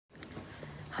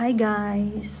Hi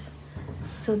guys,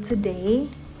 so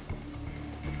today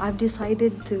I've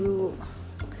decided to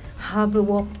have a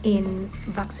walk-in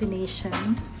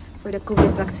vaccination for the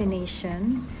COVID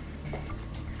vaccination.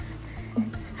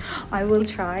 I will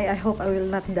try. I hope I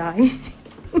will not die.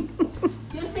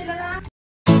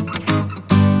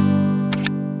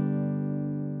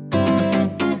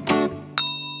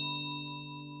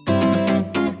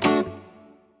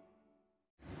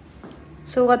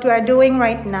 So what we are doing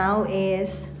right now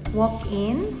is walk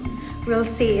in. We'll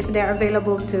see if they're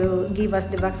available to give us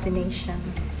the vaccination.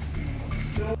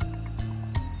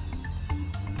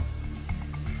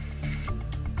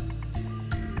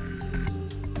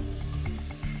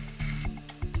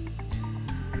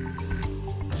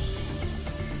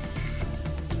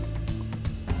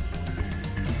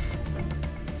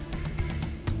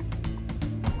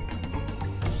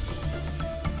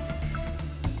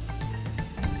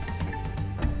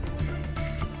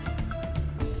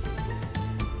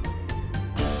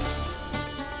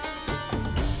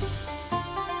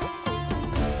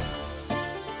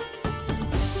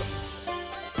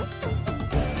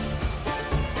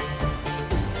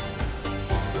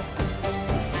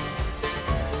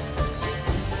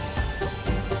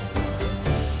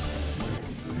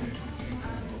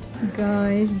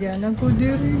 Guys, diyan ako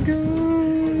diri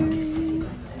guys.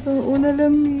 Ang una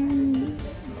lami.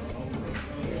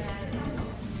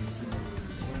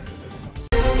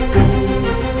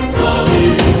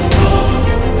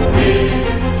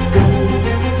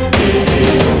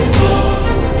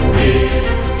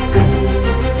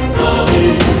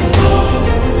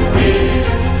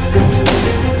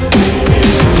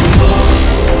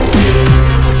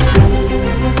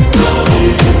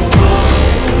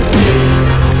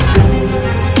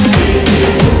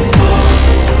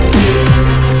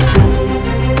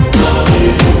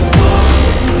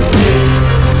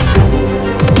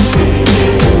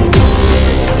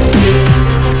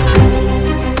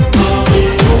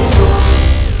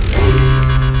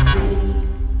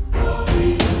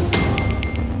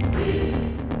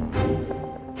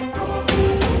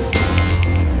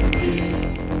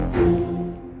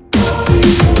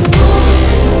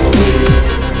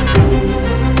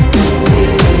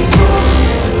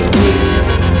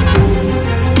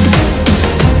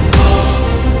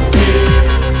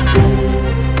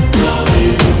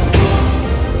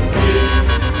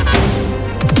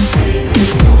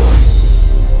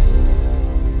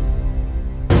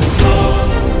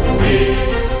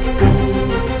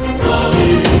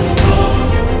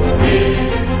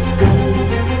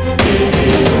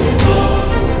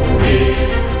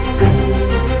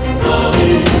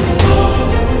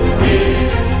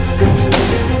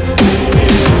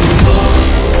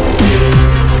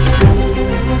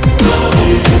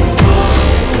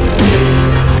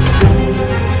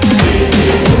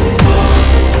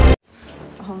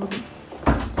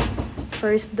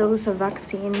 First dose of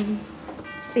vaccine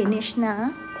finished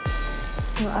na.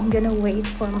 So I'm gonna wait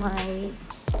for my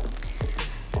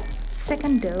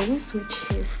second dose, which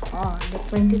is on the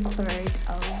 23rd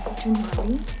of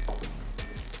January,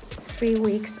 3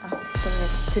 weeks after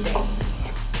today.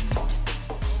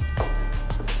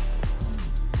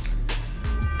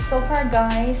 So far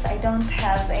guys, I don't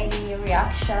have any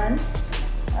reactions.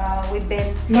 We've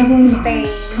been staying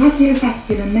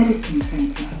Cardiovascular Medicine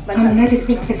Center and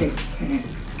Medical Physics Clinic.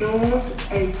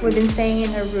 We've been staying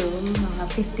in a room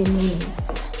 15 minutes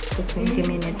to 20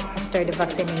 minutes after the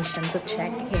vaccination to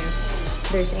check if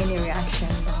there's any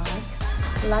reaction, but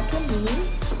luckily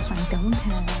I don't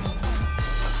have.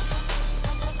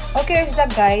 Okay, so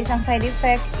guys, ang side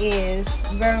effect is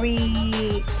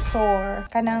very sore.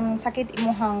 Kanang sakit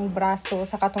imuhang braso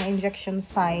sa katong injection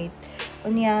site.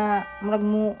 Unya, murag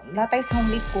mo latay sa hong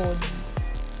likod.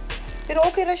 Pero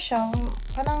okay ra siya.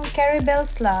 Kanang carry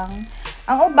bells lang.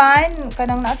 Ang uban,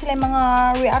 kanang naa sila mga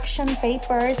reaction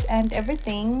papers and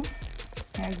everything.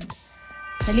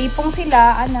 Nalipong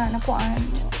sila, nakuan.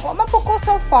 Wala po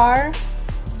so far.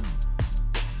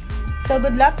 So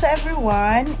good luck to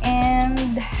everyone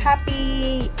and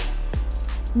happy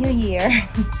New Year.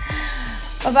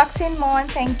 Pa-vaccine mo, and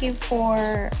thank you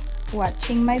for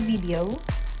watching my video.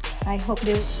 I hope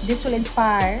this will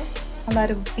inspire a lot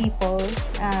of people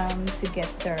to get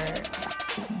their